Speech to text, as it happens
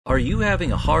Are you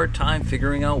having a hard time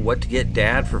figuring out what to get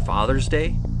Dad for Father's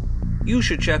Day? You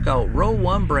should check out Row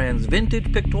 1 Brand's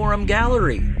Vintage Pictorum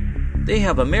Gallery. They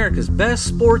have America's best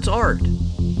sports art.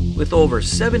 With over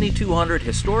 7,200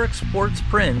 historic sports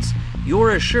prints,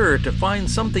 you're assured to find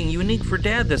something unique for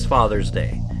Dad this Father's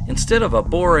Day. Instead of a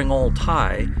boring old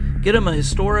tie, get him a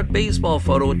historic baseball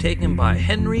photo taken by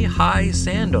Henry High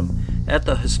Sandom at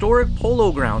the historic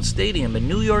Polo Grounds Stadium in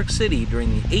New York City during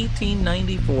the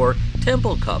 1894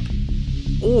 Temple Cup.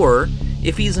 Or,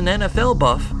 if he's an NFL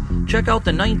buff, check out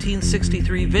the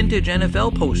 1963 vintage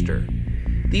NFL poster.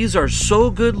 These are so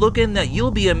good looking that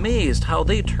you'll be amazed how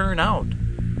they turn out.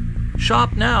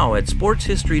 Shop now at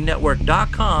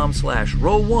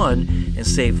sportshistorynetwork.com/row1 and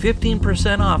save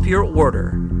 15% off your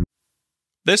order.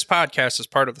 This podcast is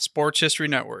part of the Sports History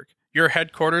Network, your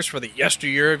headquarters for the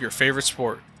yesteryear of your favorite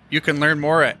sport. You can learn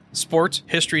more at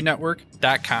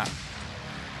sportshistorynetwork.com.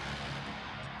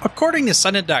 According to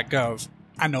Senate.gov,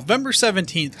 on November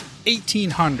 17,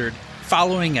 1800,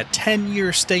 following a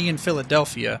 10-year stay in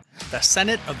Philadelphia, the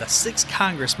Senate of the 6th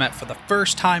Congress met for the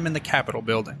first time in the Capitol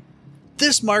building.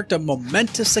 This marked a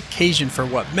momentous occasion for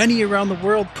what many around the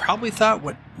world probably thought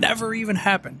would never even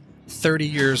happen 30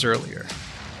 years earlier.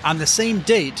 On the same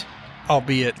date,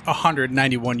 albeit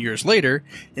 191 years later,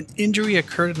 an injury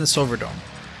occurred in the Silverdome,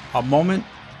 a moment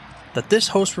that this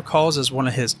host recalls as one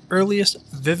of his earliest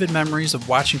vivid memories of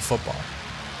watching football.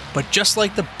 But just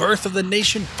like the birth of the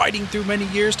nation fighting through many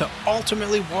years to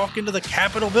ultimately walk into the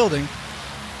Capitol building,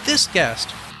 this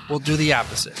guest will do the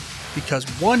opposite, because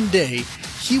one day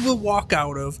he will walk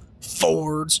out of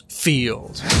Ford's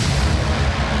Field.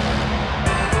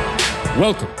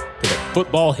 Welcome to the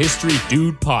Football History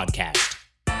Dude podcast,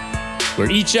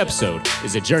 where each episode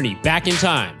is a journey back in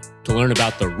time to learn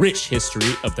about the rich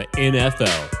history of the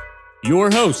NFL.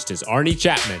 Your host is Arnie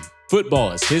Chapman.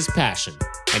 Football is his passion,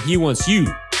 and he wants you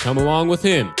to come along with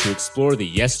him to explore the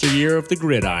yesteryear of the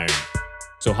gridiron.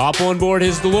 So hop on board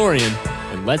his DeLorean,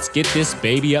 and let's get this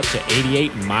baby up to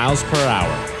 88 miles per hour.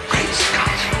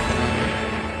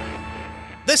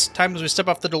 This time as we step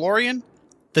off the DeLorean,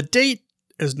 the date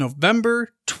is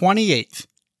November 28th,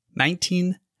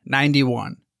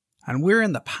 1991, and we're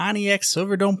in the Pontiac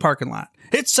Silverdome parking lot.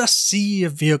 It's a sea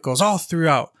of vehicles all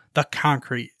throughout the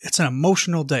concrete. It's an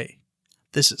emotional day.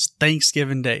 This is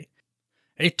Thanksgiving Day,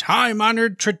 a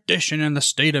time-honored tradition in the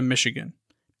state of Michigan.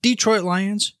 Detroit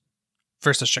Lions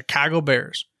versus Chicago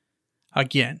Bears.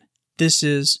 Again, this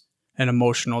is an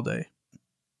emotional day.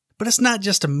 But it's not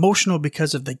just emotional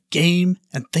because of the game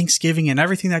and Thanksgiving and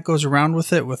everything that goes around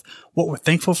with it, with what we're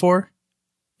thankful for,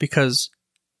 because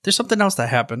there's something else that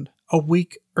happened a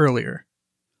week earlier.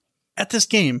 At this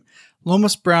game,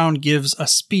 Lomas Brown gives a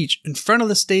speech in front of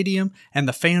the stadium and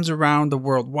the fans around the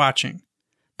world watching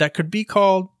that could be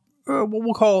called, what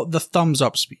we'll call the thumbs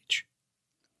up speech.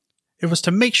 It was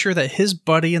to make sure that his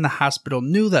buddy in the hospital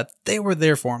knew that they were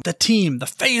there for him. The team, the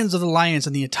fans of the Lions,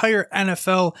 and the entire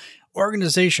NFL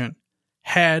organization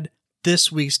had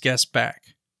this week's guest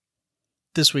back.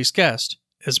 This week's guest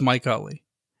is Mike Utley.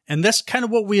 And that's kind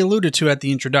of what we alluded to at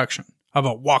the introduction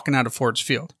about walking out of Ford's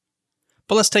Field.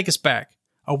 But let's take us back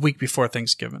a week before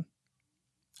Thanksgiving.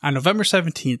 On November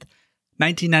 17th,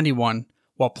 1991,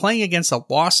 while playing against the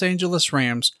Los Angeles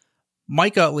Rams,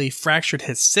 Mike Utley fractured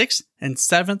his 6th and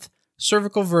 7th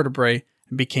cervical vertebrae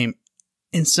and became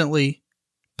instantly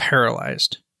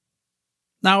paralyzed.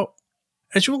 Now,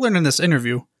 as you will learn in this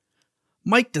interview,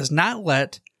 Mike did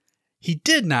not,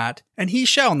 and he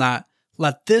shall not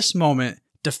let this moment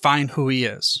define who he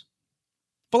is.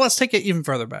 But let's take it even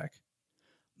further back.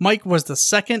 Mike was the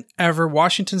second ever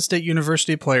Washington State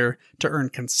University player to earn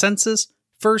consensus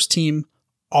first team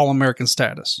All-American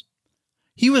status.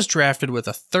 He was drafted with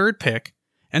a 3rd pick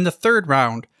in the 3rd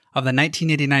round of the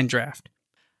 1989 draft,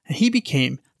 and he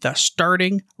became the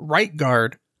starting right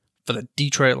guard for the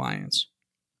Detroit Lions.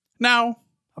 Now,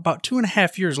 about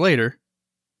 2.5 years later,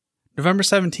 November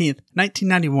 17th,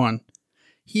 1991,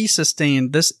 he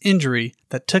sustained this injury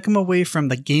that took him away from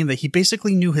the game that he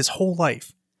basically knew his whole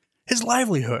life, his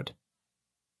livelihood.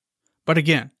 But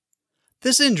again,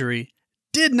 this injury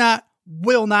did not,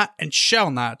 will not, and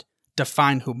shall not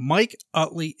define who Mike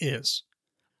Utley is.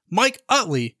 Mike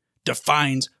Utley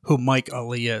defines who Mike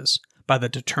Utley is by the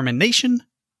determination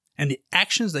and the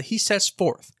actions that he sets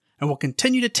forth and will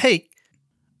continue to take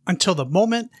until the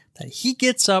moment that he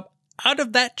gets up out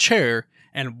of that chair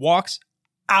and walks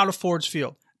out of Ford's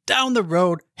Field, down the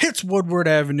road, hits Woodward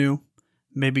Avenue,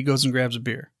 maybe goes and grabs a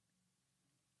beer.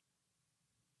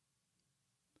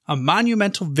 A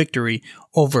monumental victory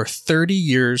over 30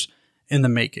 years in the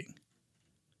making.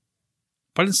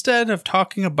 But instead of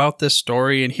talking about this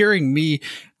story and hearing me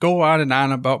go on and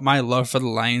on about my love for the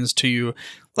Lions to you,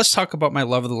 let's talk about my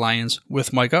love of the Lions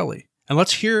with Mike Utley. And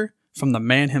let's hear from the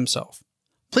man himself.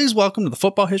 Please welcome to the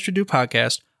Football History Dude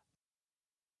podcast,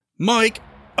 Mike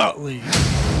Utley.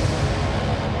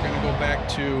 We're going to go back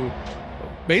to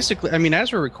basically,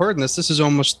 as we're recording this is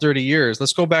almost 30 years.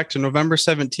 Let's go back to November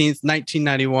 17th,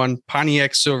 1991,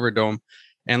 Pontiac Silverdome,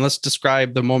 and let's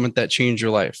describe the moment that changed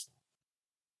your life.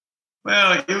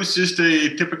 Well, it was just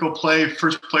a typical play,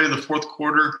 first play of the fourth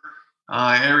quarter.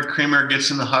 Eric Kramer gets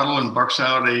in the huddle and barks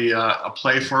out a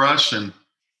play for us and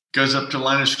goes up to the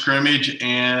line of scrimmage,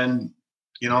 and,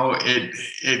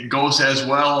 it goes as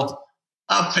well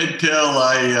up until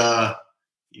I,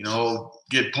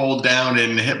 get pulled down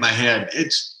and hit my head.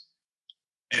 It's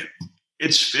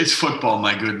football,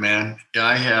 my good man.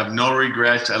 I have no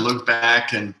regrets. I look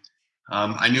back and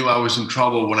I knew I was in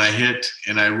trouble when I hit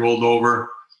and I rolled over.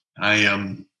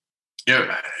 It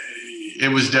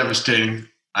was devastating.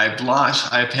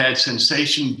 I've had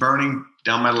sensation burning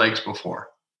down my legs before,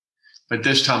 but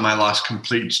this time I lost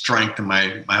complete strength in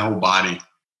my whole body,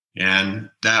 and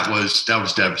that was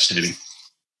devastating.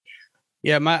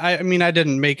 Yeah, I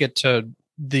didn't make it to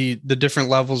the different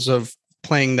levels of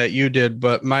playing that you did,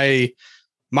 but my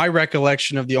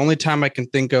recollection of the only time I can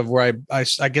think of where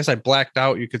I guess I blacked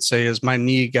out, you could say, is my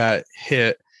knee got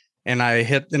hit. And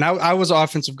I was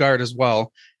offensive guard as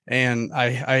well. And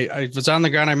I was on the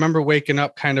ground. I remember waking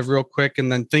up kind of real quick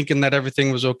and then thinking that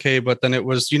everything was okay. But then it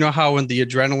was, how when the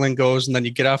adrenaline goes and then you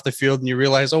get off the field and you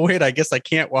realize, oh, wait, I guess I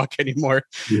can't walk anymore.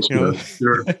 Sure. To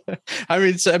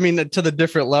the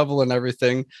different level and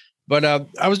everything. But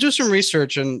I was doing some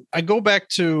research and I go back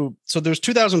to, so there's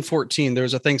 2014, there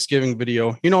was a Thanksgiving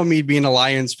video. Me being a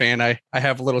Lions fan, I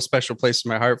have a little special place in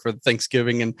my heart for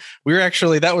Thanksgiving. And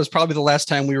that was probably the last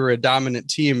time we were a dominant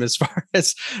team as far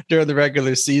as during the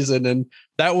regular season. And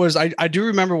that was, I do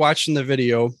remember watching the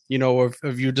video,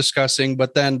 of you discussing,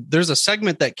 but then there's a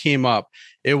segment that came up.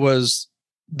 It was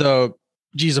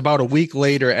about a week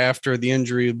later after the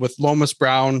injury with Lomas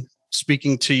Brown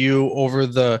speaking to you over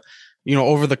the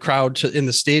crowd in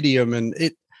the stadium. And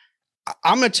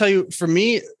I'm going to tell you, for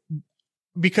me,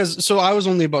 because I was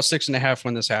only about 6.5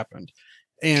 when this happened.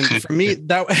 And for me,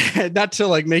 that not to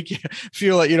like make you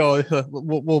feel like,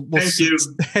 we'll Thank you.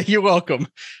 You're welcome.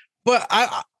 But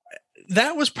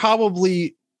that was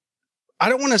probably, I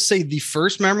don't want to say the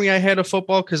first memory I had of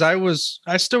football, because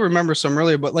I still remember some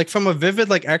earlier, but like from a vivid,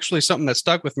 like actually something that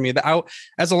stuck with me, that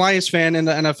as a Lions fan and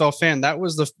the NFL fan, that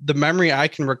was the memory I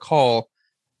can recall.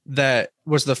 That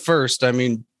was the first.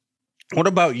 What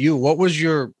about you? What was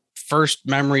your first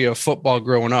memory of football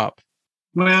growing up?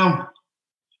 Well,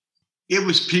 it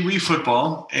was Pee Wee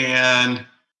football, and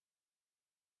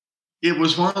it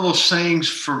was one of those things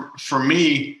for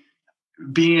me,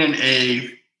 being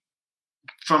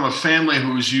from a family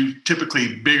who's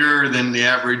typically bigger than the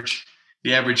average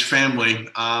family.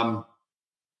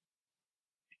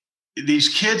 These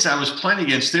kids I was playing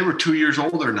against, they were 2 years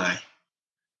older than I.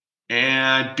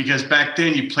 And because back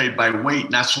then you played by weight,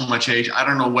 not so much age. I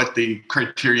don't know what the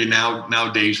criteria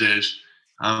nowadays is.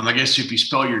 I guess if you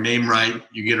spell your name right,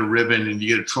 you get a ribbon and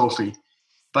you get a trophy.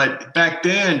 But back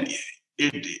then,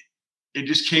 it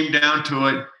just came down to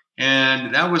it.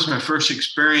 And that was my first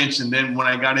experience. And then when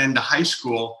I got into high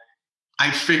school, I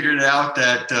figured out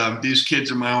that these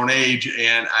kids are my own age.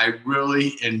 And I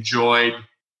really enjoyed,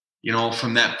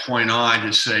 from that point on,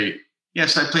 to say,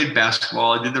 yes, I played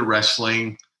basketball. I did the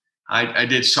wrestling. I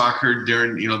did soccer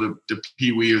during, the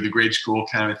Pee Wee or the grade school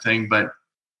kind of thing. But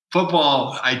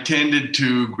football, I tended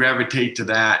to gravitate to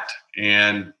that.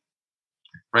 And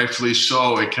rightfully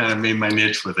so, it kind of made my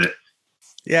niche with it.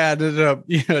 Yeah, I ended up,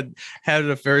 had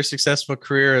a very successful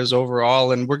career as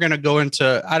overall. And we're going to go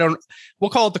into, we'll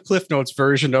call it the Cliff Notes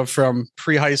version of from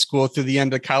pre-high school through the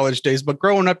end of college days. But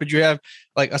growing up, did you have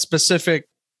like a specific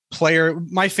player?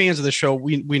 My fans of the show,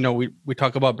 we know we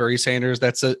talk about Barry Sanders.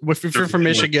 That's if you're from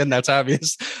Michigan, that's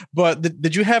obvious. But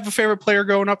did you have a favorite player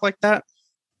growing up like that?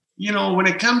 When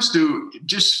it comes to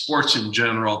just sports in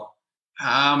general,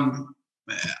 I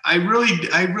really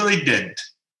did.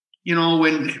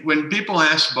 When people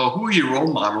ask about who are your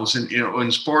role models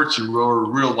in sports or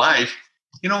real life,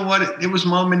 it was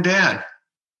mom and dad.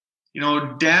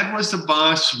 Dad was the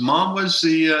boss, mom was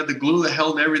the glue that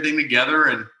held everything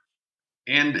together,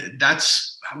 and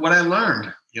that's what I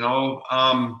learned.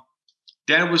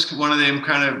 Dad was one of them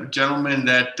kind of gentlemen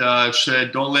that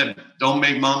said, "Don't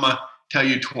make mama tell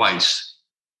you twice,"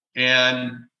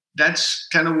 and that's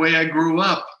kind of the way I grew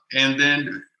up. And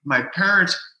then my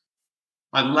parents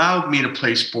allowed me to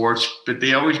play sports, but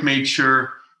they always made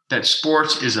sure that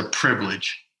sports is a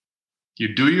privilege.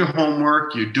 You do your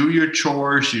homework, you do your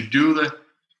chores, you do the,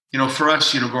 for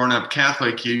us, growing up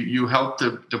Catholic, you help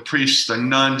the priests, the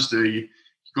nuns, you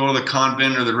go to the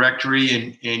convent or the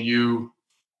rectory, and you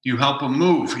help them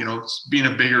move. Being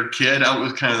a bigger kid, I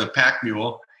was kind of the pack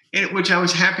mule, which I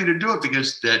was happy to do it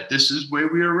because this is the way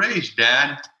we were raised.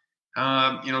 Dad,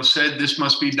 said this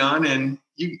must be done, and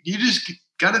you just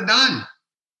got it done.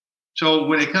 So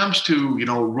when it comes to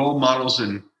role models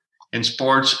in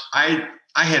sports,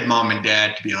 I had mom and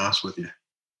dad, to be honest with you.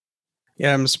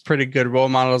 Yeah, I'm some pretty good role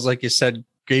models, like you said,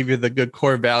 gave you the good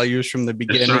core values from the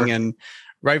beginning, yes, and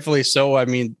rightfully so. I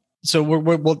mean, so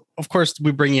we'll of course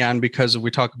we bring you on because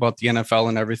we talk about the NFL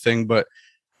and everything, but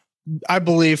I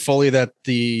believe fully that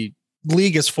the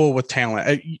league is full with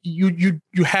talent. You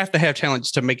have to have talent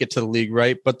just to make it to the league,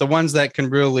 right? But the ones that can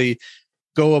really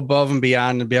go above and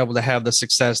beyond and be able to have the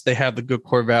success, they have the good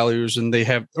core values, and they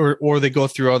have, or they go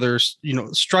through other,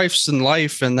 strifes in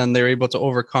life, and then they're able to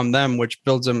overcome them, which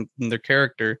builds them in their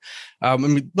character. I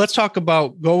mean, let's talk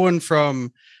about going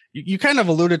from, you kind of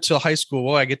alluded to high school.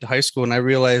 Well, I get to high school and I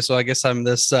realize, I guess I'm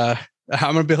this, I'm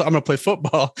going to play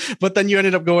football, but then you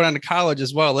ended up going on to college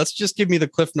as well. Let's just give me the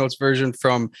Cliff Notes version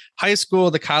from high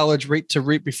school to college,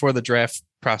 right before the draft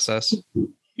process.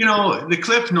 The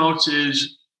Cliff Notes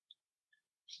is,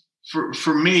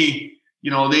 for me,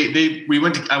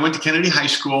 I went to Kennedy High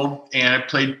School, and I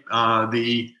played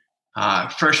the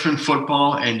freshman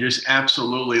football and just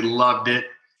absolutely loved it.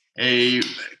 A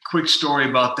quick story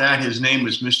about that: his name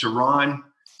was Mr. Ron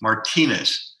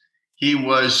Martinez. He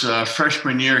was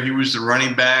freshman year. He was the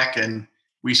running back, and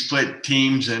we split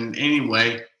teams. And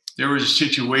anyway, there was a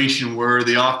situation where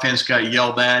the offense got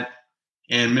yelled at,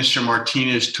 and Mr.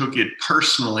 Martinez took it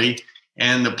personally,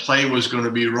 and the play was going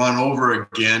to be run over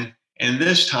again. And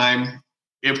this time,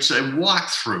 it's a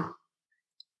walkthrough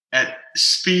at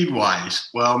speed-wise.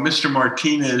 Well, Mr.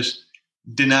 Martinez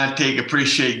did not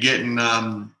appreciate getting,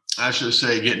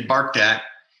 getting barked at.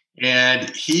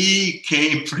 And he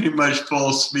came pretty much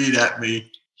full speed at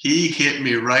me. He hit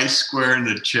me right square in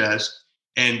the chest.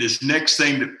 And this next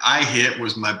thing that I hit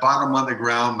was my bottom on the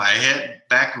ground,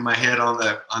 back of my head on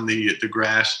the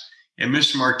grass. And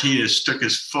Mr. Martinez stuck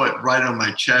his foot right on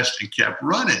my chest and kept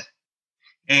running.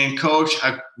 And Coach,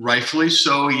 rightfully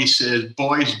so, he says,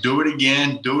 boys, do it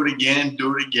again, do it again,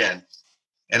 do it again.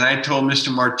 And I told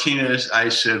Mr. Martinez, I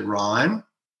said, Ron,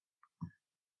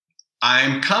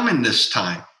 I'm coming this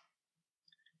time.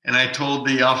 And I told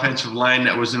the offensive line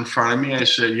that was in front of me, I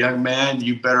said, young man,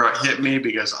 you better hit me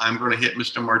because I'm going to hit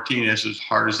Mr. Martinez as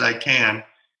hard as I can.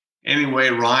 Anyway,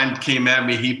 Ron came at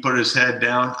me. He put his head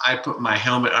down. I put my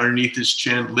helmet underneath his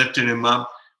chin, lifted him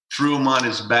up, threw him on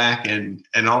his back, and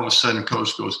all of a sudden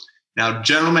Coach goes, now,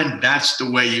 gentlemen, that's the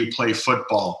way you play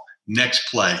football. Next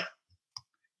play.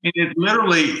 And it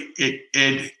literally,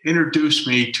 it introduced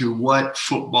me to what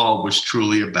football was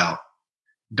truly about,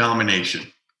 domination.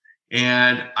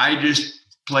 And I just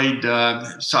played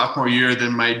sophomore year,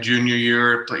 then my junior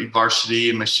year, played varsity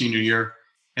in my senior year.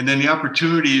 And then the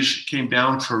opportunities came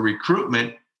down for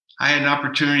recruitment. I had an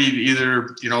opportunity to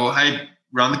either,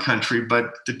 around the country,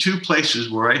 but the two places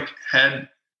where I had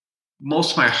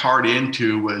most of my heart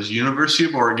into was University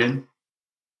of Oregon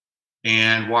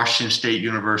and Washington State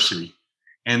University.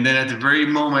 And then at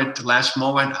the last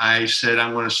moment, I said,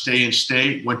 I'm going to stay in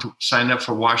state, went to sign up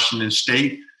for Washington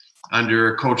State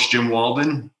under Coach Jim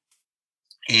Walden.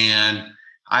 And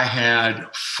I had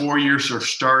 4 years of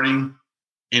starting,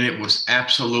 and it was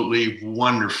absolutely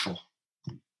wonderful.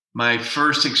 My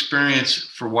first experience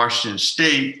for Washington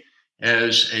State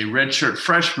as a redshirt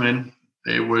freshman,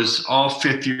 it was all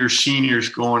fifth-year seniors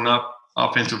going up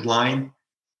offensive line.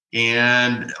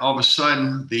 And all of a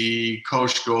sudden, the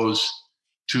coach goes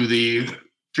to the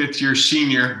fifth-year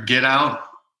senior, get out,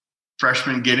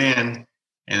 freshman, get in.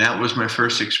 And that was my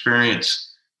first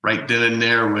experience right then and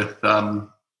there with,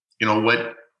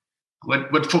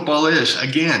 what football is.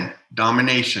 Again,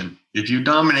 domination. If you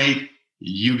dominate,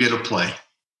 you get a play.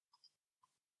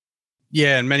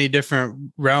 Yeah, in many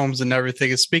different realms and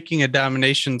everything. And speaking of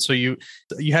domination, so you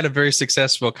had a very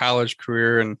successful college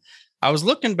career, and I was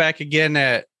looking back again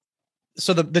at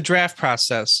the draft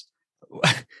process.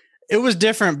 It was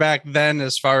different back then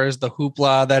as far as the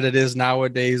hoopla that it is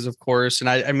nowadays, of course. And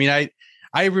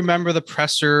I remember the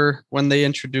presser when they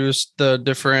introduced the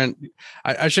different.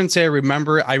 I shouldn't say I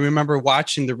remember. I remember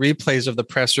watching the replays of the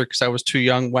presser because I was too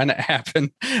young when it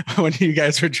happened when you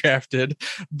guys were drafted.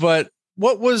 But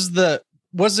what was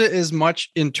it as much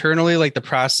internally, like the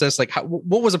process? Like,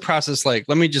 what was the process like?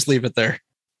 Let me just leave it there.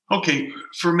 Okay.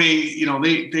 For me,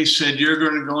 they said, you're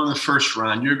going to go in the first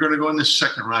round. You're going to go in the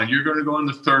second round. You're going to go in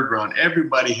the third round.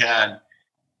 Everybody had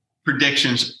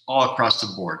predictions all across the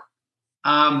board.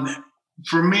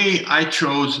 For me, I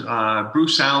chose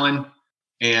Bruce Allen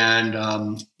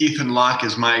and Ethan Locke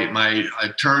as my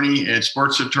attorney and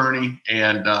sports attorney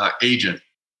and agent.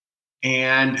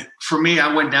 And for me,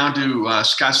 I went down to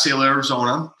Scottsdale,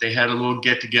 Arizona. They had a little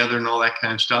get together and all that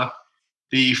kind of stuff.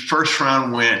 The first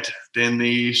round went, then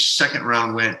the second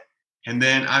round went, and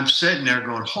then I'm sitting there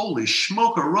going, holy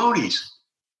smoke-a-ronies.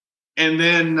 And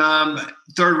then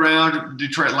third round,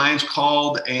 Detroit Lions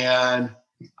called, and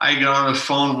I got on the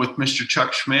phone with Mr.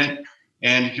 Chuck Schmidt,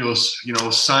 and he goes,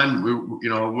 son,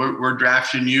 we're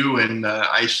drafting you. And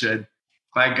I said,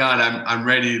 by God, I'm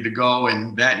ready to go.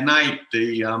 And that night,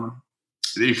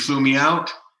 they flew me out.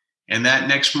 And that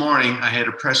next morning, I had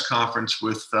a press conference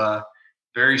with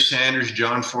Barry Sanders,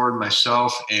 John Ford,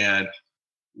 myself, and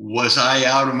was I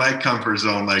out of my comfort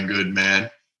zone, my good man?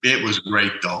 It was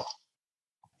great, though.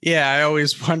 Yeah, I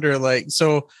always wonder,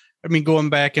 going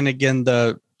back and again,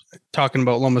 talking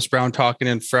about Lomas Brown talking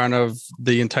in front of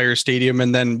the entire stadium,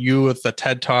 and then you with the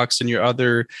TED Talks and your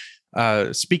other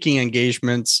speaking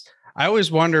engagements. I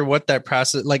always wonder what that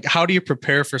process, how do you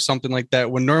prepare for something like that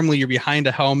when normally you're behind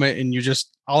a helmet and you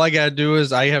just, all I got to do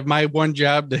is I have my one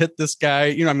job to hit this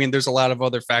guy. There's a lot of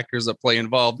other factors that play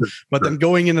involved, but then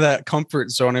going into that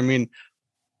comfort zone,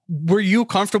 were you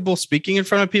comfortable speaking in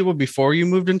front of people before you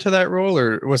moved into that role,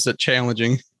 or was it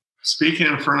challenging? Speaking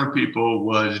in front of people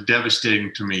was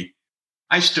devastating to me.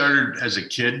 I started as a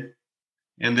kid,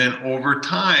 and then over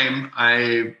time,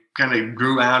 I kind of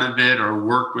grew out of it or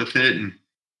worked with it.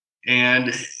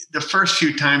 And the first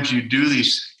few times you do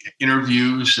these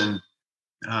interviews and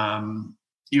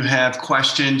you have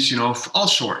questions, all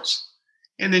sorts,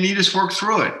 and then you just work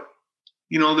through it.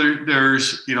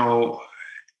 There's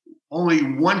only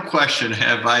one question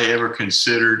have I ever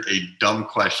considered a dumb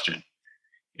question.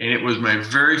 And it was my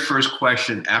very first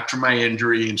question after my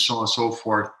injury and so on and so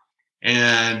forth.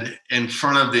 And in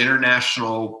front of the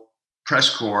International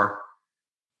Press Corps,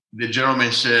 the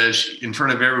gentleman says, in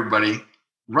front of everybody,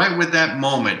 right with that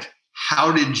moment,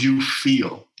 how did you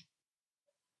feel?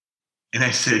 And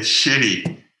I said,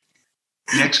 shitty.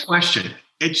 Next question.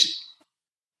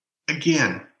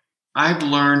 Again, I've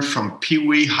learned from Pee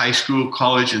Wee, high school,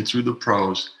 college, and through the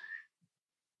pros.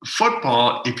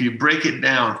 Football, if you break it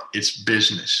down, it's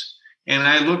business. And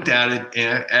I looked at it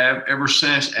ever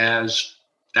since as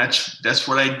that's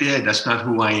what I did. That's not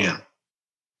who I am.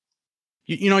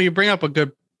 You bring up a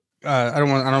good,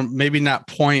 maybe not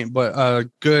point, but a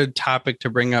good topic to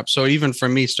bring up. So even for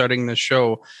me starting the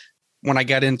show, when I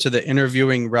got into the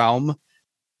interviewing realm,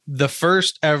 the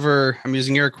first ever, I'm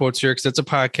using air quotes here because it's a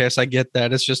podcast. I get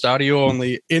that. It's just audio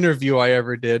only interview I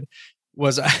ever did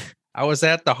was I was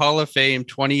at the Hall of Fame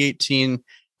 2018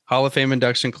 Hall of Fame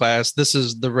induction class. This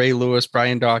is the Ray Lewis,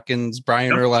 Brian Dawkins,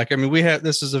 Brian Urlacher.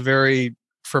 This is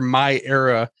for my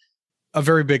era, a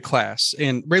very big class.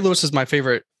 And Ray Lewis is my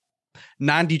favorite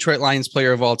non-Detroit Lions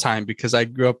player of all time because I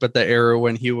grew up at the era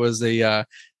when he was a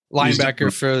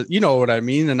linebacker for, you know what I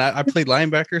mean? And I played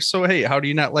linebacker. So, hey, how do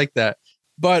you not like that?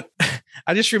 But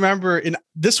I just remember, and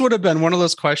this would have been one of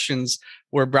those questions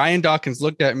where Brian Dawkins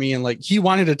looked at me and he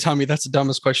wanted to tell me that's the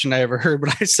dumbest question I ever heard.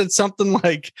 But I said something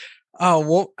like,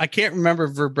 I can't remember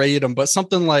verbatim, but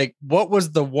something like, what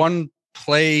was the one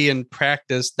play in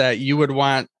practice that you would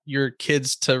want your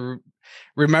kids to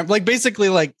remember?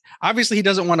 Obviously he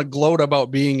doesn't want to gloat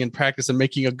about being in practice and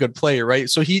making a good play, right?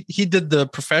 So he did the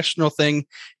professional thing.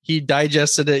 He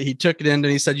digested it. He took it in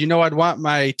and he said, I'd want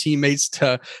my teammates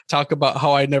to talk about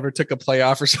how I never took a play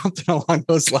off or something along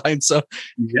those lines. So,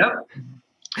 yep.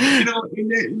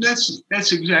 And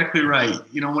that's exactly right.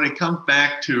 When it comes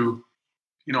back to,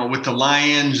 with the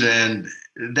Lions and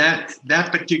that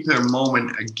particular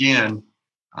moment again,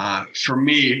 for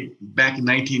me, back in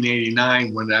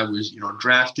 1989, when I was,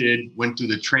 drafted, went through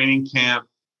the training camp,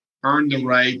 earned the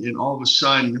right, and all of a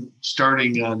sudden,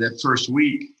 starting that first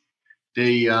week,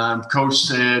 the coach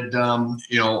said, all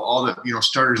the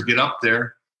starters get up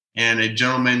there, and a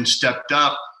gentleman stepped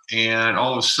up, and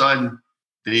all of a sudden,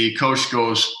 the coach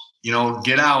goes,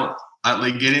 get out,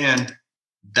 Utley, get in,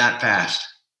 that fast.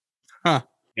 Huh.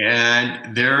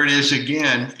 And there it is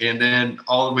again. And then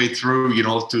all the way through,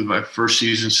 through my first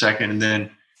season, second. And then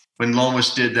when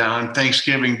Lomas did that on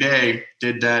Thanksgiving Day,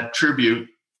 did that tribute,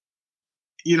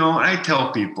 I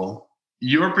tell people,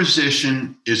 your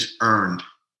position is earned.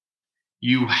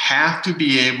 You have to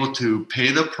be able to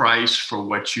pay the price for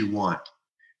what you want.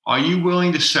 Are you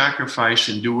willing to sacrifice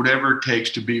and do whatever it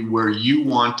takes to be where you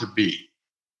want to be?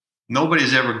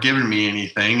 Nobody's ever given me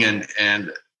anything.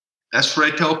 And that's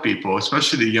what I tell people,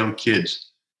 especially the young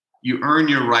kids. You earn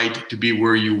your right to be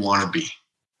where you want to be.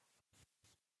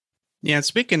 Yeah, and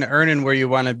speaking of earning where you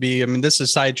want to be, I mean, this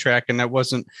is sidetrack, and that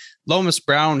wasn't Lomas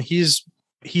Brown. He's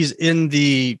in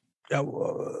the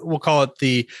we'll call it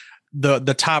the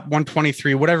top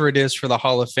 123, whatever it is for the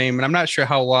Hall of Fame. And I'm not sure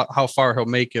how far he'll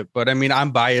make it, but I mean,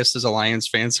 I'm biased as a Lions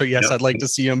fan, so yes, I'd like to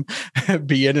see him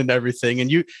be in and everything.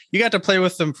 And you got to play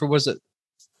with him for was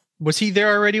he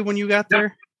there already when you got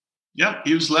there? Yep,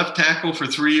 he was left tackle for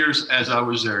 3 years as I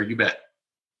was there. You bet.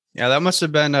 Yeah, that must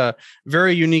have been a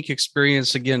very unique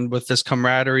experience, again, with this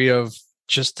camaraderie of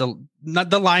just not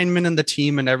the linemen and the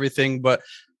team and everything, but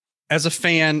as a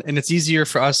fan, and it's easier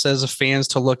for us as a fans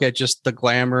to look at just the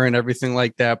glamour and everything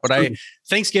like that. But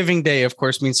Thanksgiving Day, of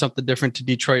course, means something different to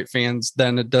Detroit fans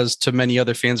than it does to many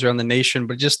other fans around the nation.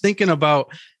 But just thinking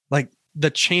about like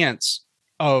the chants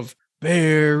of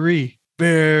Barry,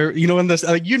 in this,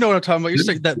 you know what I'm talking about. You're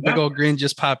like, that big old grin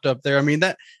just popped up there. I mean,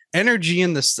 that energy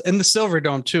in the Silver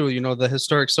Dome too, the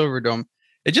historic Silver Dome.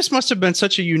 It just must have been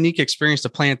such a unique experience to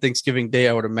play on Thanksgiving Day,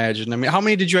 I would imagine. I mean, how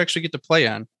many did you actually get to play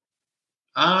on?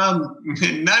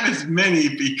 Not as many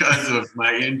because of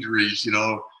my injuries,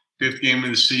 fifth game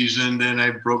of the season. Then I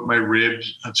broke my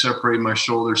ribs, I separated my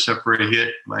shoulder,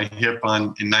 separated my hip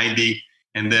in 90.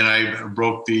 And then I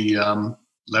broke the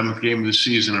 11th game of the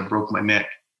season. I broke my neck,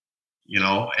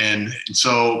 and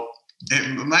so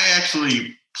my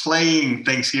actually playing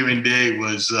Thanksgiving Day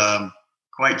was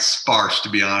quite sparse, to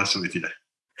be honest with you.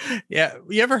 Yeah.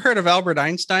 You ever heard of Albert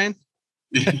Einstein?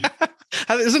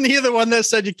 Isn't he the one that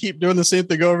said you keep doing the same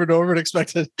thing over and over and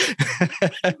expect it?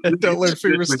 Don't learn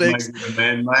from your mistakes?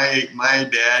 Man, my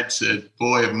dad said,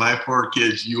 boy, of my poor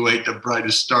kids, you ain't the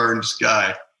brightest star in the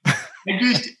sky.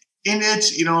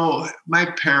 My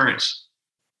parents,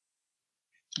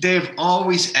 they've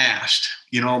always asked,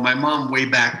 my mom way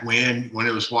back when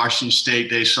it was Washington State,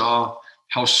 they saw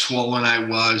how swollen I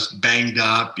was, banged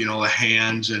up, the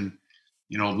hands and,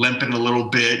 limping a little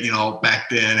bit, back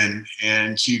then.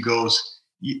 And she goes,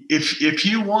 if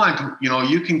you want,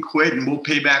 you can quit and we'll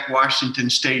pay back Washington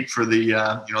State for the,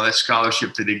 that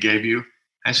scholarship that they gave you.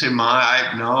 I said, Ma,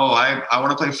 I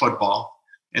want to play football.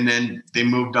 And then they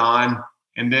moved on.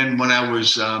 And then when I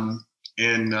was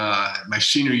in my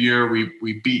senior year,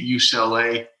 we beat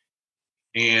UCLA,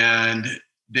 and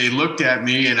they looked at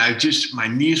me, and my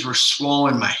knees were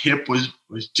swollen. My hip was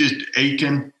just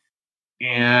aching.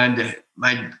 And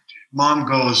my mom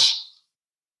goes,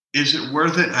 is it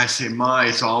worth it? And I say, Ma,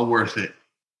 it's all worth it.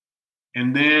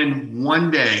 And then one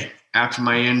day after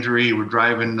my injury, we're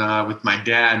driving with my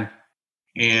dad,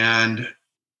 and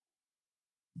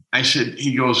I said,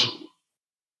 he goes,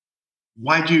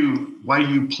 why do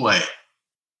you play?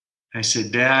 I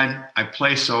said, Dad, I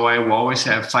play so I will always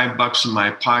have $5 in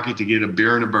my pocket to get a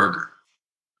beer and a burger.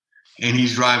 And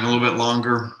he's driving a little bit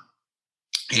longer.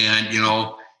 And,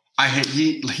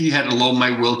 he had to load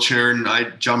my wheelchair, and I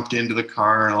jumped into the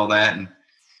car and all that.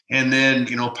 And then,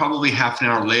 probably half an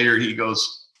hour later, he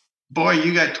goes, boy,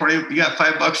 you got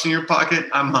 $5 in your pocket.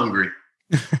 I'm hungry.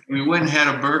 We went and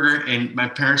had a burger, and my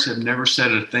parents have never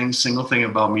said single thing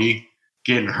about me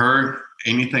getting hurt,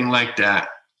 anything like that.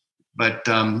 But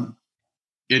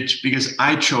it's because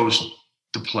I chose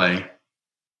to play,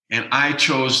 and I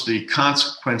chose the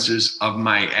consequences of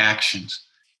my actions.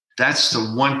 That's the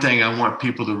one thing I want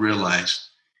people to realize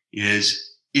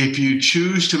is if you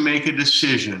choose to make a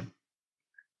decision,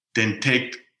 then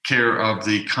take care of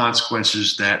the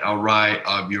consequences that arise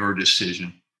of your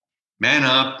decision. Man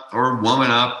up or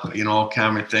woman up,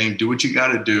 kind of thing. Do what you got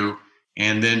to do,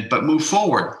 but move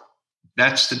forward.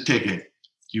 That's the ticket.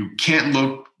 You can't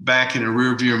look back in a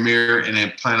rearview mirror and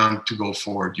then plan on to go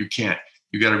forward. You can't.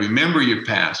 You got to remember your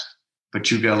past, but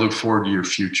you got to look forward to your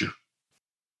future.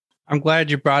 I'm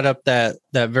glad you brought up that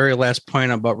very last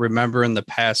point about remembering the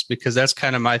past, because that's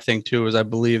kind of my thing too, is I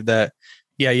believe that,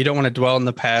 you don't want to dwell in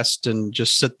the past and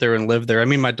just sit there and live there. I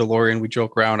mean, my DeLorean, we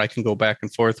joke around, I can go back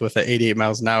and forth with at 88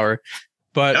 miles an hour,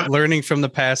 but learning from the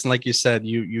past. And like you said,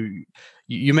 you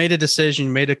made a decision,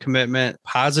 you made a commitment,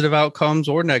 positive outcomes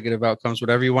or negative outcomes,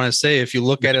 whatever you want to say. If you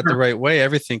look at it the right way,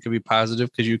 everything could be positive,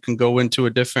 because you can go into a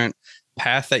different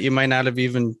path that you might not have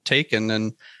even taken.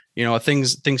 And,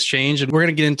 things change, and we're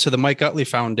going to get into the Mike Utley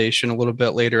Foundation a little bit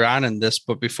later on in this.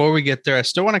 But before we get there, I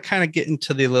still want to kind of get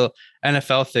into the little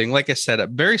NFL thing. Like I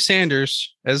said, Barry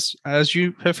Sanders, as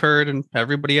you have heard, and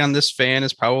everybody on this fan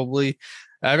is probably,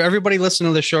 everybody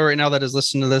listening to the show right now that is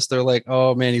listening to this, they're like,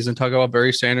 oh man, he's going to talk about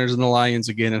Barry Sanders and the Lions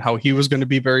again, and how he was going to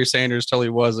be Barry Sanders till he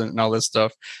wasn't, and all this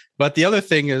stuff. But the other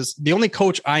thing is, the only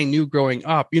coach I knew growing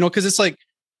up, because it's like,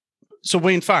 so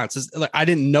Wayne Fontes is like, I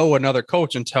didn't know another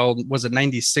coach until, was it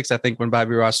 96? I think, when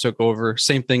Bobby Ross took over.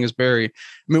 Same thing as Barry. I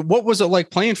mean, what was it like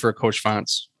playing for Coach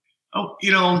Fontes? Oh,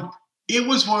 it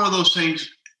was one of those things.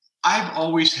 I've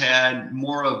always had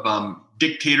more of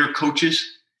dictator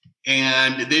coaches,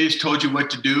 and they just told you what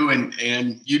to do,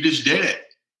 and you just did it.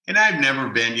 And I've never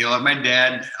been, like my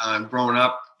dad growing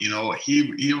up,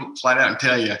 he'll flat out and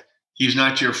tell you, he's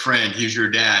not your friend, he's your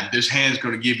dad. This hand's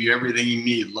going to give you everything you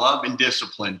need, love and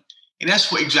discipline. And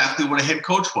that's exactly what a head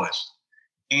coach was.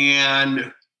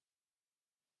 And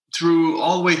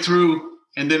all the way through,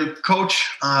 and then Coach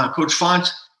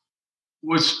Fonts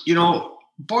was,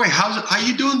 boy, how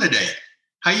you doing today?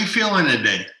 How you feeling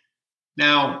today?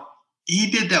 Now, he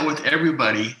did that with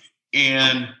everybody,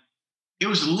 and it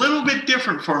was a little bit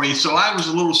different for me. So I was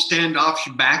a little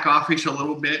standoffish, back-offish a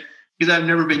little bit, because I've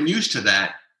never been used to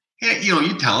that. And,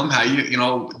 you tell them how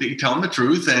you tell them the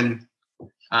truth, and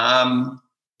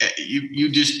you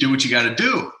just do what you got to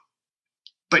do.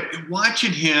 But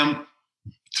watching him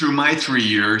through my 3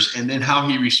 years, and then how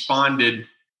he responded,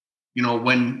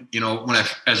 when I,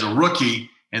 as a rookie,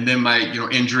 and then my,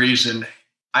 injuries, and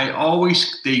they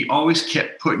always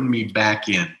kept putting me back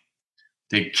in.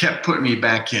 They kept putting me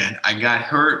back in. I got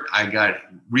hurt. I got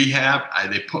rehab.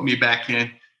 They put me back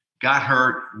in, got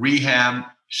hurt, rehab,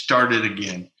 started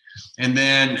again. And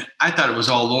then I thought it was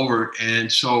all over.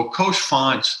 And so Coach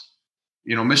Fonts,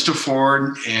 Mr.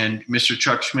 Ford and Mr.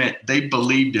 Chuck Schmidt, they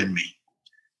believed in me.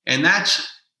 And that's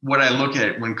what I look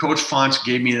at. When Coach Fonts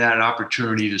gave me that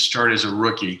opportunity to start as a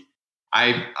rookie,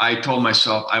 I told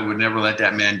myself I would never let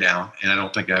that man down. And I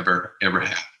don't think I ever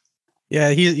have.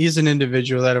 Yeah, he's an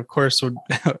individual that, of course, would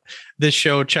this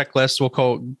show checklist we'll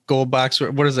call gold box.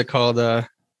 What is it called?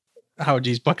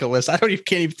 Bucket list.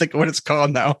 Can't even think of what it's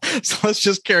called now. So let's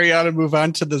just carry on and move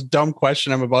on to this dumb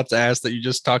question I'm about to ask that you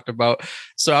just talked about.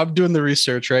 So I'm doing the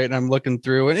research, right? And I'm looking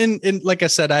through, and like I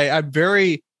said, I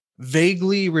very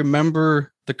vaguely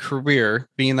remember the career,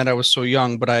 being that I was so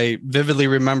young, but I vividly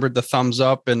remembered the thumbs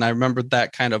up, and I remembered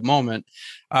that kind of moment.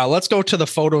 Let's go to the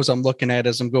photos I'm looking at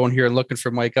as I'm going here and looking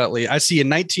for Mike Utley. I see a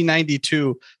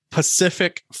 1992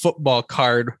 Pacific football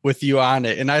card with you on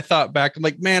it. And I thought back, I'm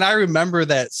like, man, I remember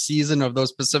that season of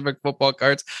those Pacific football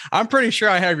cards. I'm pretty sure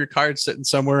I have your card sitting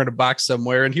somewhere in a box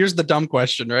somewhere. And here's the dumb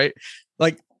question, right?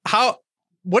 Like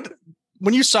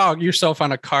when you saw yourself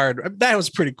on a card, that was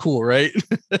pretty cool, right?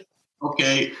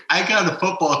 Okay. I got a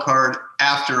football card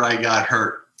after I got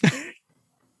hurt.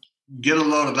 Get a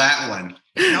load of that one.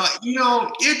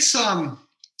 It's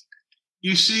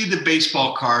you see the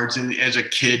baseball cards, and as a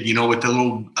kid, with the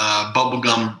little bubble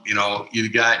gum, you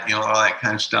got, all that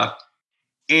kind of stuff.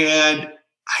 And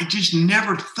I just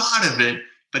never thought of it.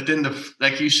 But then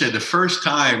like you said, the first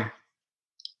time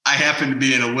I happened to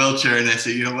be in a wheelchair, and I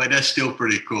said, what, that's still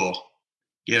pretty cool,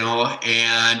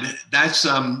 and that's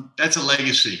a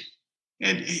legacy.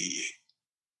 And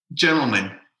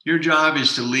gentlemen, your job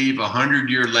is to leave a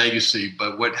 100-year legacy,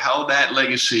 but how that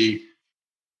legacy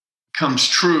comes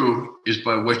true is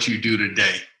by what you do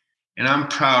today. And I'm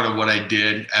proud of what I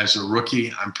did as a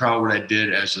rookie. I'm proud of what I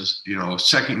did as a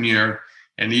second year,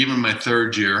 and even my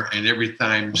third year, and every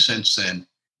time since then.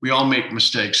 We all make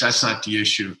mistakes. That's not the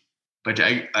issue. But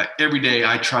every day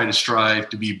I try to strive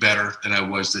to be better than I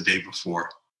was the day before.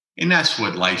 And that's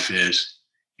what life is.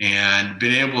 And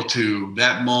being able to,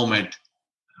 that moment,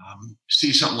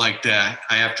 see something like that,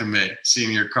 I have to admit,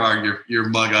 seeing your card, your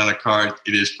mug on a card,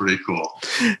 it is pretty cool.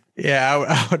 Yeah,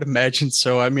 I would imagine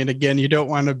so. I mean, again, you don't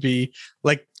want to be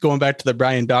like going back to the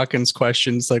Brian Dawkins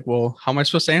questions, like, well, how am I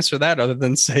supposed to answer that other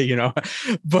than say,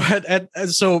 but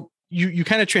so you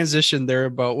kind of transitioned there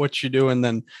about what you do. And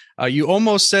then you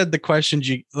almost said the questions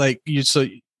so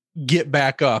get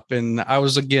back up. And I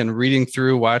was, again, reading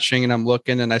through, watching, and I'm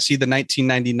looking, and I see the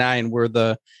 1999 where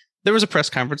there was a press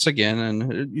conference again.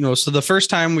 And, so the first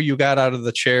time when you got out of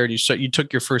the chair and you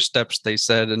took your first steps, they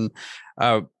said, and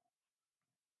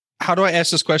how do I ask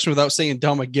this question without saying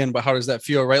dumb again, but how does that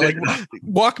feel? Right. Like,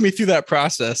 walk me through that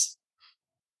process.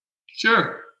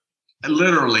 Sure.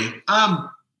 Literally.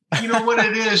 You know what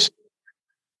it is?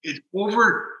 It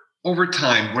over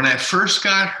time, when I first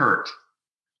got hurt,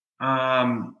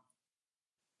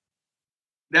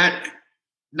 that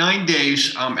 9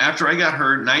 days after I got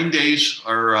hurt, 9 days,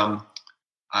 or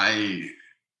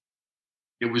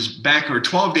it was back, or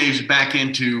 12 days back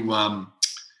into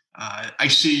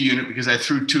IC unit, because I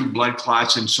threw 2 blood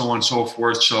clots and so on and so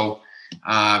forth. So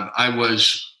I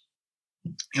was,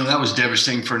 that was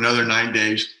devastating for another 9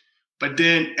 days. But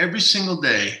then every single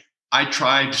day, I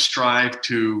tried to strive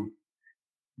to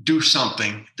do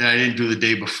something that I didn't do the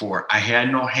day before. I had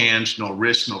no hands, no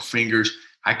wrists, no fingers.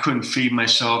 I couldn't feed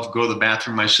myself, go to the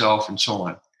bathroom myself, and so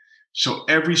on. So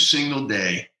every single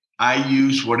day, I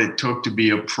used what it took to be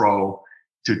a pro,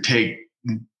 to take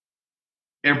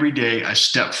every day a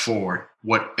step forward,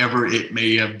 whatever it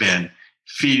may have been.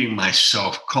 feeding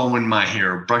myself, combing my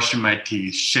hair, brushing my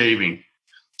teeth, shaving.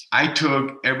 I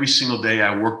took every single day,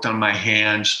 I worked on my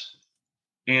hands.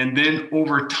 And then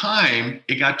over time,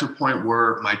 it got to a point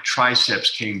where my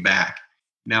triceps came back.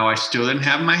 Now, I still didn't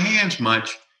have my hands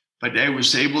much, but I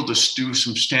was able to do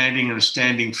some standing in a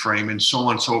standing frame and so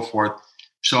on and so forth.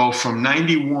 So from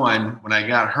 91, when I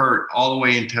got hurt, all the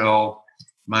way until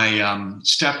my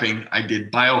stepping, I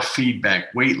did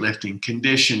biofeedback, weightlifting,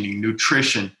 conditioning,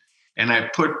 nutrition. And I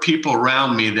put people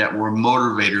around me that were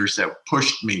motivators that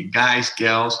pushed me, guys,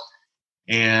 gals,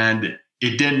 and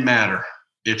it didn't matter.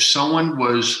 If someone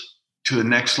was to the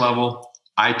next level,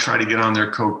 I try to get on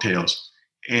their coattails.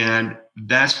 And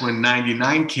that's when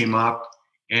 99 came up,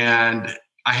 and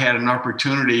I had an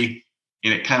opportunity,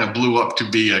 and it kind of blew up to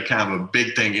be a kind of a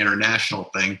big thing, international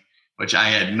thing, which I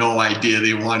had no idea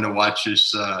they wanted to watch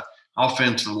this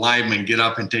offensive lineman get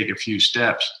up and take a few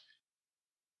steps.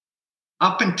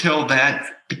 Up until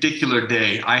that particular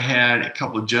day, I had a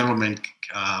couple of gentlemen,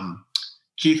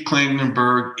 Keith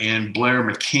Klingenberg and Blair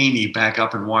McCaney, back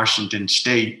up in Washington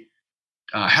State,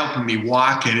 helping me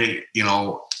walk, and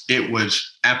it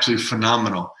was absolutely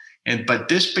phenomenal. But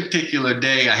this particular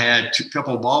day, I had a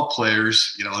couple of ball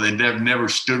players, that never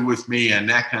stood with me and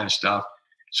that kind of stuff.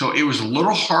 So it was a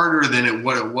little harder than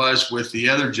what it was with the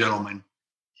other gentlemen.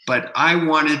 But I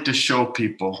wanted to show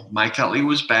people Mike Utley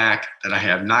was back, that I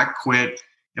have not quit.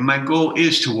 And my goal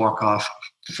is to walk off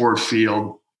Ford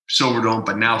Field, Silverdome,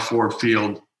 but now Ford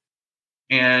Field,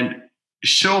 and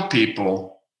show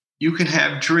people you can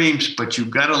have dreams, but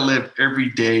you've got to live every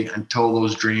day until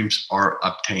those dreams are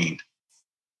obtained.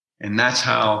 And that's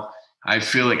how I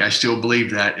feel like I still believe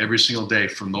that every single day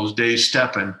from those days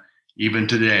stepping, even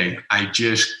today. I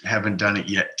just haven't done it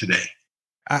yet today.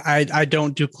 I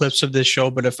don't do clips of this show,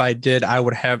 but if I did, I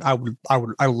would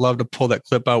love to pull that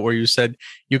clip out where you said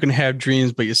you can have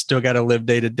dreams, but you still got to live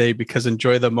day to day, because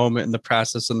enjoy the moment and the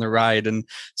process and the ride. And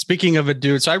speaking of a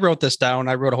dude, so I wrote this down.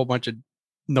 I wrote a whole bunch of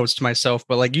notes to myself,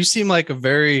 but like, you seem like a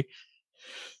very,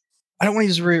 I don't want to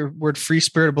use the word free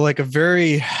spirit, but like a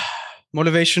very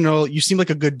motivational. You seem like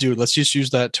a good dude. Let's just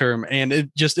use that term. And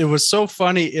it was so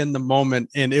funny in the moment,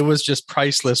 and it was just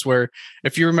priceless. Where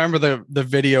if you remember the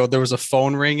video, there was a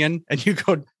phone ringing and you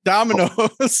go,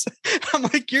 Domino's. I'm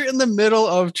like, you're in the middle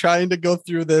of trying to go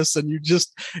through this, and you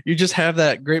just have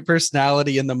that great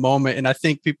personality in the moment. And I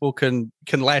think people can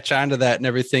latch onto that and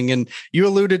everything. And you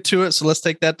alluded to it. So let's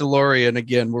take that DeLorean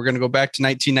again. We're going to go back to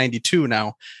 1992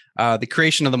 now. The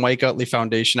creation of the Mike Utley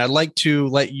Foundation. I'd like to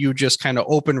let you just kind of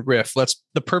open riff.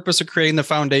 The purpose of creating the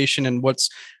foundation and what's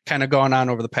kind of gone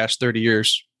on over the past 30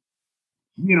 years.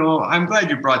 I'm glad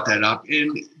you brought that up.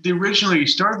 And originally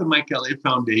started the Mike Utley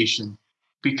Foundation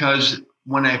because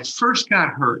when I first got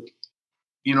hurt,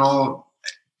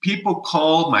 people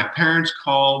called, my parents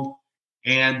called,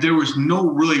 and there was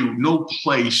no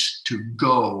place to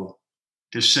go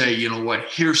to say,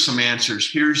 here's some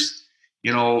answers. Here's,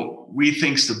 we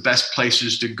think's the best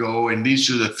places to go, and these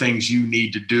are the things you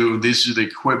need to do. This is the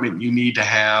equipment you need to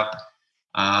have,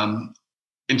 and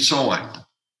so on.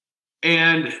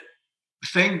 And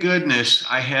thank goodness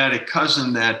I had a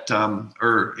cousin that,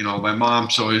 my mom,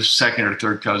 so his second or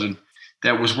third cousin,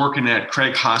 that was working at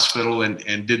Craig Hospital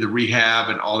and did the rehab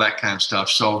and all that kind of stuff.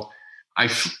 So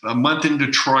a month in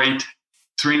Detroit,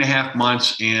 3.5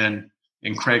 months in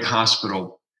Craig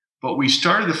Hospital. But we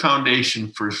started the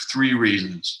foundation for 3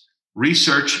 reasons.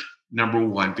 Research, number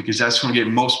 1, because that's going to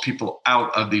get most people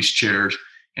out of these chairs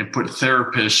and put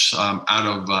therapists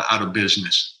out of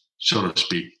business, so to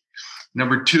speak.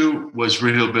 Number 2 was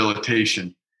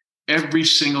rehabilitation. Every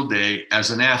single day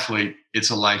as an athlete, it's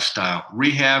a lifestyle.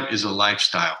 Rehab is a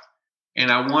lifestyle.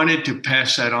 And I wanted to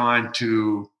pass that on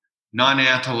to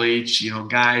non-athletes,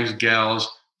 guys,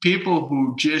 gals, people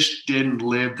who just didn't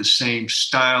live the same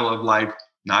style of life.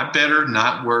 Not better,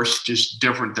 not worse, just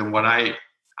different than what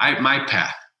my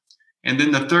path. And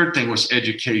then the third thing was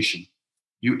education.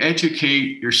 You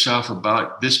educate yourself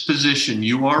about this position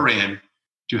you are in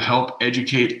to help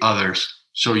educate others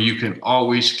so you can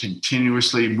always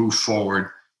continuously move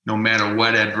forward no matter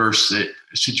what adverse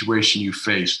situation you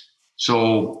face.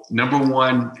 So number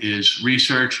 1 is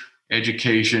research,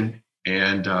 education,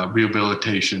 and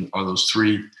rehabilitation are those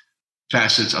 3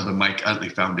 facets of the Mike Utley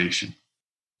Foundation.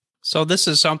 So this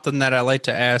is something that I like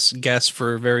to ask guests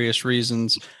for various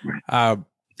reasons.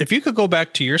 If you could go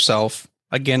back to yourself,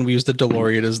 again, we use the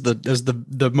DeLorean as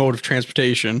the mode of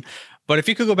transportation, but if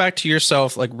you could go back to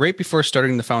yourself, like right before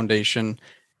starting the foundation,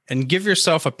 and give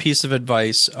yourself a piece of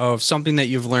advice of something that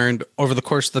you've learned over the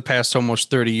course of the past almost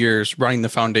 30 years running the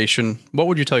foundation, what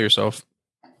would you tell yourself?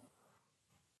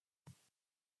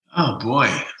 Oh boy.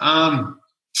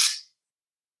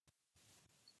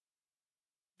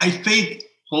 I think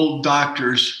hold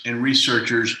doctors and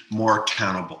researchers more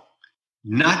accountable.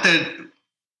 Not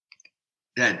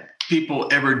that people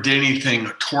ever did anything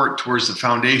towards the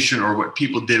foundation or what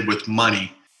people did with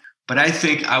money, but I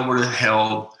think I would have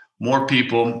held more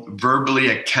people verbally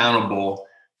accountable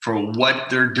for what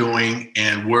they're doing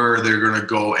and where they're going to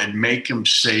go and make them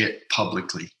say it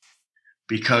publicly.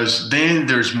 Because then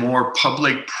there's more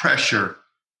public pressure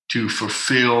to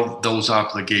fulfill those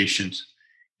obligations.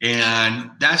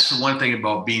 And that's the one thing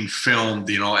about being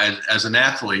filmed, as an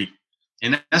athlete.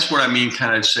 And that's what I mean,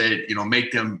 kind of say it,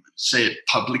 make them say it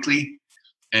publicly.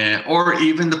 Or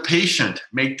even the patient,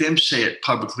 make them say it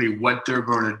publicly what they're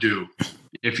going to do.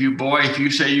 If you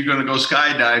say you're going to go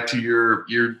skydive to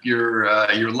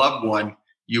your loved one,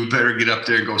 you better get up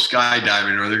there and go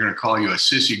skydiving, or they're going to call you a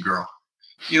sissy girl.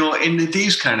 And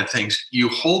these kind of things, you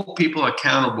hold people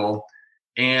accountable,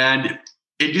 and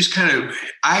it just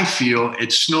I feel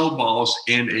it snowballs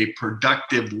in a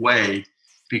productive way,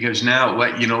 because now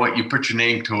you put your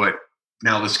name to it.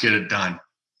 Now let's get it done.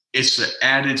 It's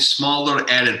the small little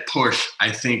added push.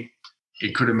 I think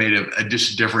it could have made a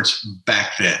difference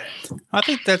back then. I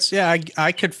think that's, I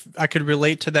could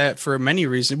relate to that for many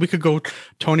reasons. We could go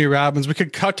Tony Robbins. We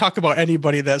could talk about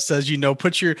anybody that says,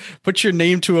 put your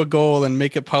name to a goal and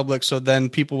make it public, so then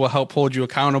people will help hold you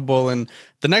accountable. And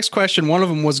the next question, one of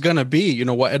them was going to be,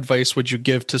 what advice would you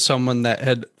give to someone that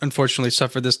had unfortunately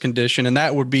suffered this condition? And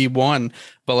that would be one.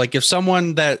 But like, if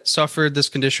someone that suffered this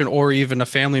condition, or even a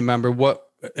family member, what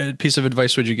piece of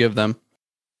advice would you give them?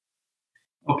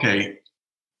 Okay.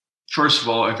 First of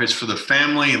all, if it's for the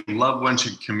family and loved ones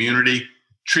and community,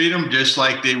 treat them just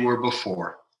like they were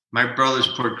before. My brothers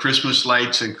put Christmas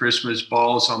lights and Christmas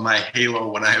balls on my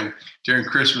halo during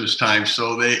Christmas time.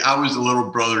 So I was the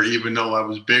little brother, even though I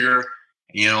was bigger.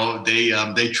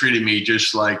 They treated me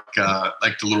just like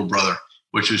the little brother,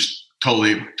 which was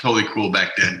totally cool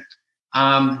back then.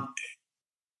 I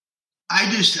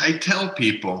tell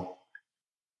people,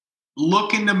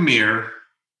 look in the mirror,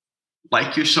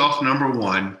 like yourself, number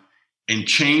one, and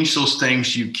change those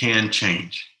things you can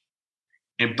change.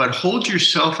 But hold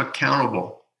yourself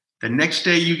accountable. The next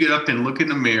day you get up and look in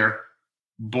the mirror,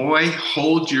 boy,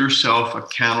 hold yourself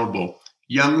accountable.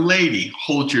 Young lady,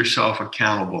 hold yourself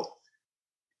accountable.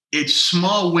 It's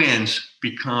small wins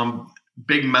become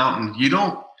big mountains. You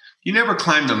never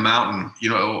climb the mountain,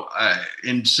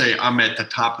 and say, I'm at the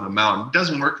top of the mountain. It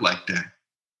doesn't work like that.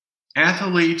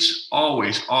 Athletes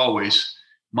always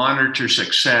monitor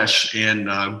success and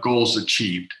goals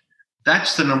achieved.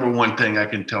 That's the number one thing I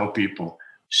can tell people.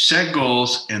 Set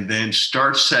goals and then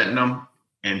start setting them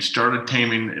and start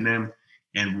attaining them,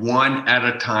 and one at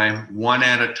a time.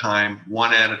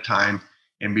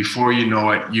 And before you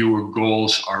know it, your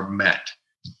goals are met.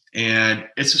 And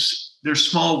there's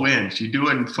small wins. You do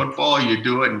it in football, you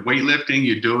do it in weightlifting,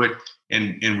 you do it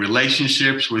in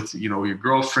relationships with, your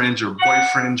girlfriends or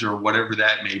boyfriends or whatever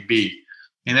that may be.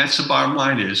 And that's the bottom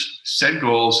line, is set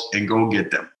goals and go get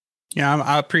them. Yeah,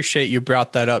 I appreciate you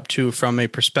brought that up too, from a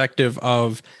perspective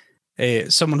of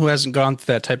someone who hasn't gone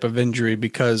through that type of injury,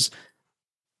 because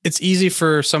it's easy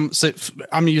for I'm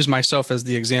going to use myself as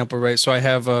the example, right? So I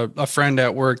have a friend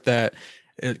at work that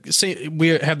we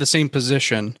have the same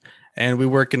position, and we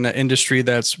work in the industry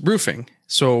that's roofing.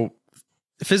 So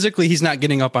physically, he's not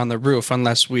getting up on the roof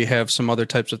unless we have some other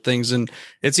types of things. And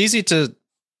it's easy to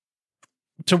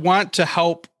want to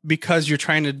help because you're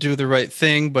trying to do the right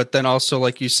thing. But then also,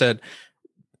 like you said,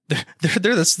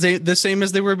 they're the same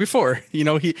as they were before.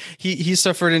 He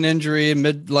suffered an injury in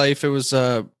midlife. It was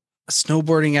a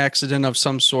snowboarding accident of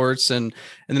some sorts. And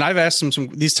then I've asked him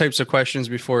these types of questions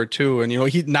before too. And,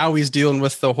 he's dealing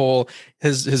with the whole,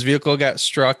 his vehicle got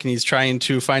struck and he's trying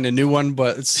to find a new one,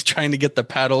 but it's trying to get the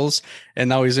pedals. And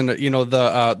now he's in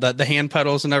the hand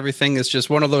pedals and everything. It's just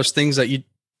one of those things that you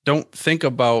don't think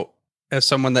about as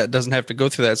someone that doesn't have to go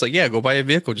through that. It's like, yeah, go buy a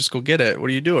vehicle, just go get it. What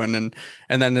are you doing? And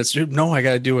then it's, no, I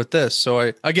got to do with this. So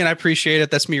I appreciate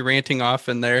it. That's me ranting off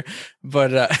in there,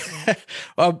 but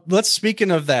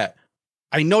speaking of that,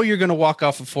 I know you're going to walk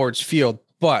off of Ford's Field,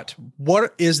 but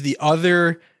what is the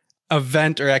other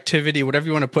event or activity, whatever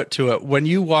you want to put to it, when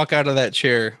you walk out of that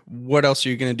chair? What else are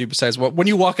you going to do besides when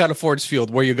you walk out of Ford's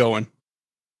Field? Where are you going?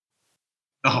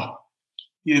 Oh,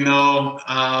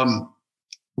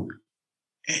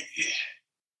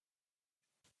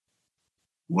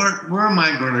 where am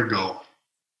I going to go?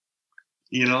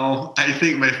 I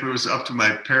think if it was up to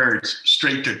my parents,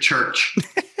 straight to church.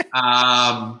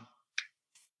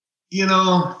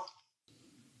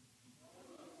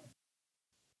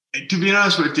 To be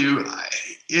honest with you,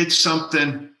 it's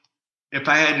something, if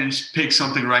I had to pick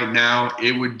something right now,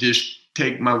 it would just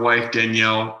take my wife,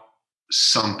 Danielle,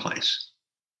 someplace.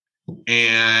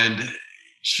 And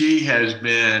she has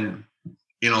been,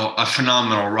 a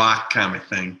phenomenal rock kind of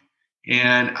thing.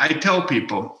 And I tell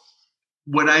people,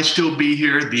 would I still be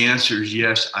here? The answer is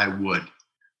yes, I would.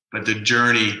 But the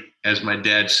journey, as my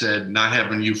dad said, not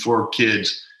having you 4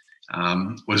 kids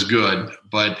was good,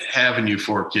 but having you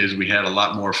 4 kids, we had a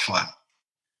lot more fun.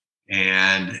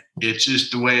 And it's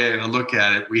just the way I look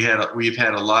at it. We've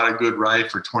had a lot of good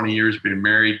ride for 20 years, been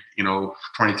married,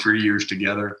 23 years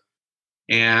together.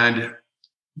 And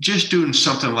just doing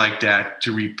something like that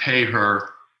to repay her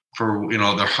for,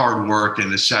 the hard work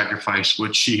and the sacrifice,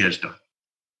 which she has done.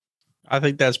 I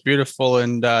think that's beautiful.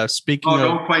 And speaking of...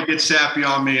 don't quite get sappy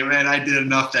on me, man. I did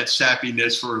enough that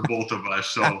sappiness for both of us.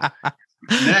 So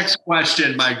next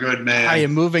question, my good man. I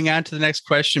am moving on to the next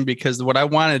question, because what I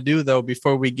want to do, though,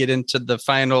 before we get into the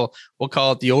final, we'll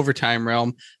call it the overtime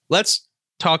realm, let's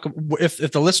talk.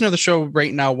 If the listener of the show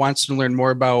right now wants to learn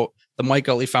more about the Mike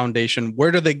Utley Foundation,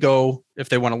 where do they go if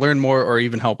they want to learn more or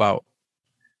even help out?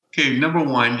 Okay, number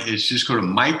one is just go to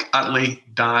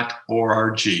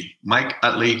mikeutley.org. Mike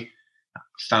Utley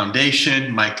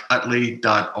Foundation,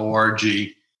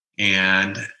 mikeutley.org,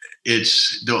 and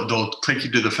they'll click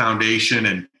you to the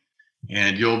foundation,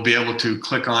 and you'll be able to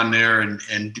click on there. And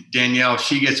Danielle,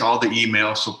 she gets all the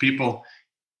emails. So people,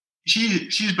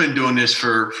 she's been doing this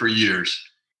for years.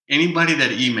 Anybody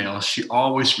that emails, she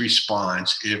always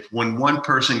responds. When one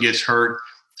person gets hurt,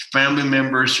 family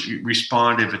members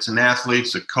respond. If it's an athlete,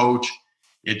 it's a coach,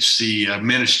 it's the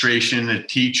administration, a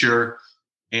teacher,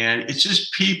 and it's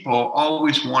just people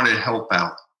always want to help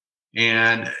out.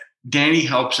 And Danny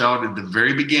helps out at the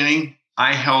very beginning.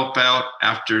 I help out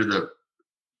after the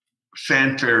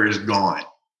fanfare is gone,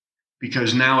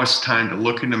 because now it's time to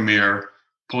look in the mirror,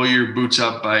 pull your boots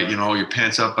up by, your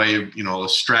pants up by, the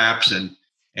straps, and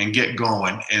get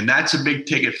going. And that's a big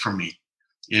ticket for me,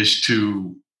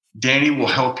 Danny will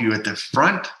help you at the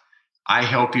front. I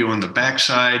help you on the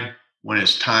backside when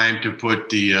it's time to put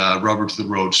the rubber to the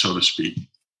road, so to speak.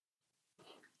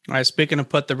 All right. Speaking of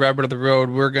put the rubber to the road,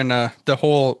 we're going,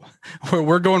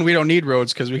 we don't need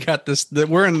roads, because we got this,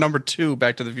 we're in number 2,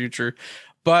 Back to the Future.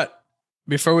 But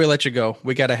before we let you go,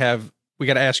 we got to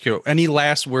ask you any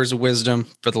last words of wisdom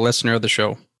for the listener of the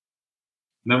show.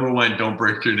 Number 1, don't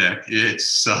break your neck. It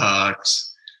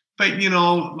sucks. But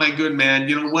my good man,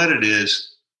 you know what it is?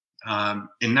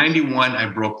 In 91, I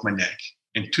broke my neck.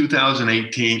 In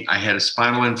 2018, I had a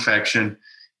spinal infection.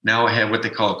 Now I have what they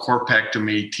call a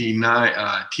corpectomy.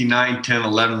 T9, 10,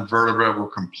 11 vertebrae were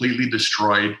completely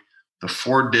destroyed. The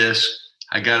 4 discs,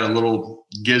 I got a little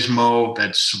gizmo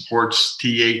that supports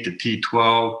T8 to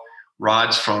T12,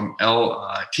 rods from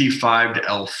T5 to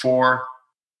L4.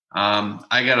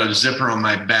 I got a zipper on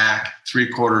my back,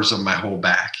 3/4 of my whole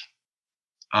back.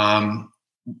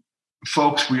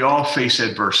 Folks, we all face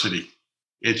adversity.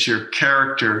 It's your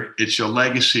character. It's your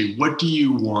legacy. What do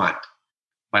you want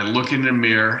by looking in the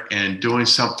mirror and doing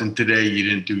something today you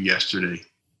didn't do yesterday?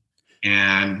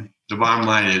 And the bottom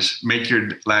line is, make your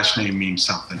last name mean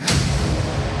something.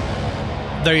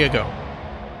 There you go.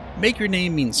 Make your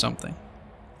name mean something.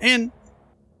 And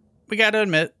we got to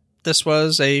admit, this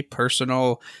was a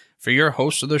personal, for your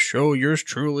host of the show, yours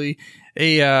truly,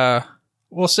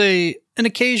 we'll say an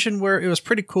occasion where it was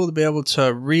pretty cool to be able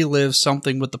to relive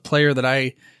something with the player that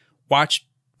I watched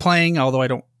playing, although I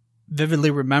don't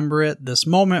vividly remember it. This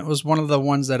moment was one of the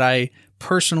ones that I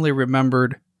personally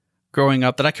remembered growing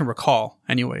up, that I can recall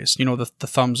anyways, the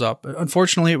thumbs up.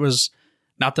 Unfortunately, it was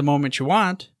not the moment you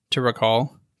want to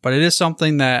recall, but it is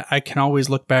something that I can always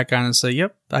look back on and say,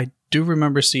 yep, I do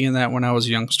remember seeing that when I was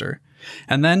a youngster.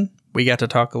 And then we got to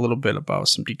talk a little bit about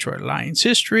some Detroit Lions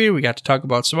history. We got to talk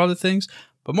about some other things.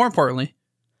 But more importantly,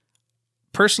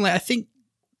 personally, I think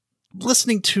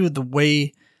listening to the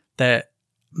way that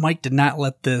Mike did not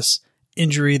let this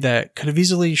injury that could have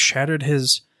easily shattered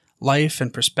his life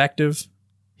and perspective,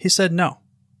 he said, no,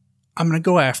 I'm going to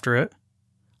go after it.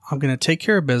 I'm going to take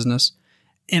care of business.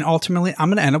 And ultimately, I'm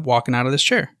going to end up walking out of this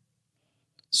chair.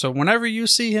 So whenever you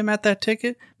see him at that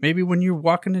ticket, maybe when you're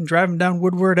walking and driving down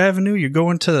Woodward Avenue, you're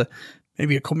going to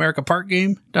maybe a Comerica Park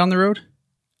game down the road,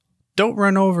 don't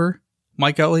run over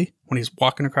Mike Utley when he's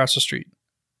walking across the street.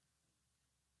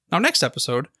 Now, next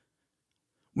episode,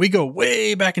 we go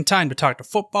way back in time to talk to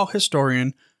football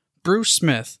historian Bruce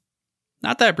Smith,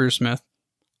 not that Bruce Smith,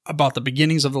 about the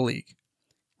beginnings of the league.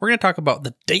 We're going to talk about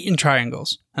the Dayton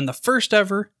Triangles and the first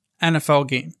ever NFL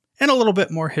game, and a little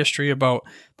bit more history about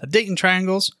the Dayton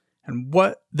Triangles and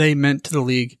what they meant to the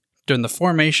league during the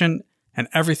formation and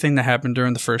everything that happened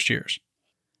during the first years.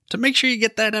 To make sure you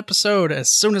get that episode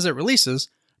as soon as it releases,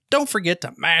 Don't forget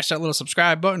to mash that little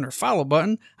subscribe button or follow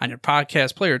button on your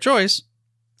podcast player of choice.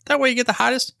 That way you get the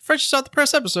hottest, freshest off the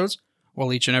press episodes,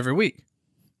 well, each and every week.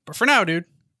 But for now, dude,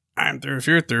 I'm through if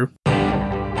you're through.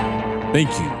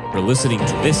 Thank you for listening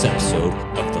to this episode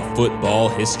of the Football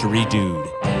History Dude.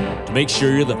 To make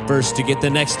sure you're the first to get the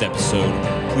next episode,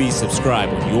 please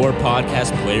subscribe on your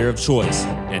podcast player of choice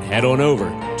and head on over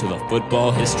to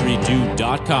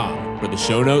thefootballhistorydude.com for the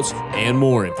show notes and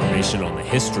more information on the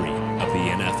history of the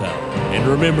NFL. And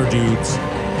remember, dudes,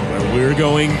 where we're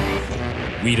going,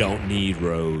 we don't need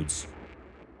roads.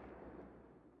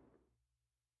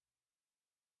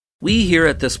 We here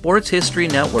at the Sports History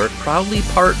Network proudly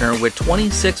partner with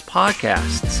 26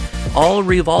 podcasts, all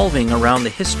revolving around the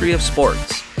history of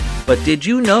sports. But did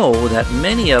you know that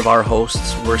many of our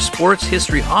hosts were sports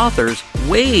history authors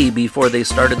way before they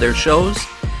started their shows?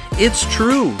 It's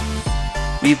true.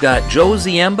 We've got Joe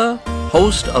Ziemba,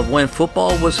 host of When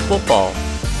Football Was Football,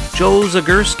 Joe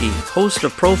Zagurski, host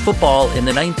of Pro Football in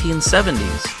the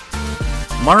 1970s,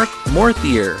 Mark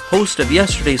Morthier, host of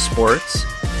Yesterday Sports,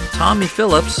 Tommy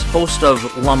Phillips, host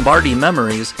of Lombardi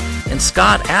Memories, and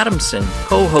Scott Adamson,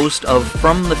 co-host of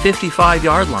From the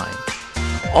 55-Yard Line.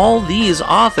 All these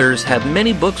authors have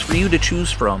many books for you to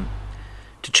choose from.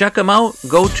 To check them out,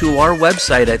 go to our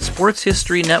website at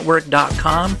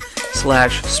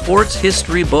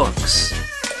sportshistorynetwork.com/sportshistorybooks.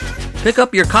 Pick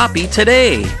up your copy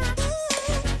today.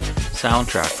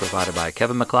 Soundtrack provided by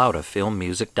Kevin MacLeod of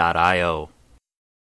filmmusic.io.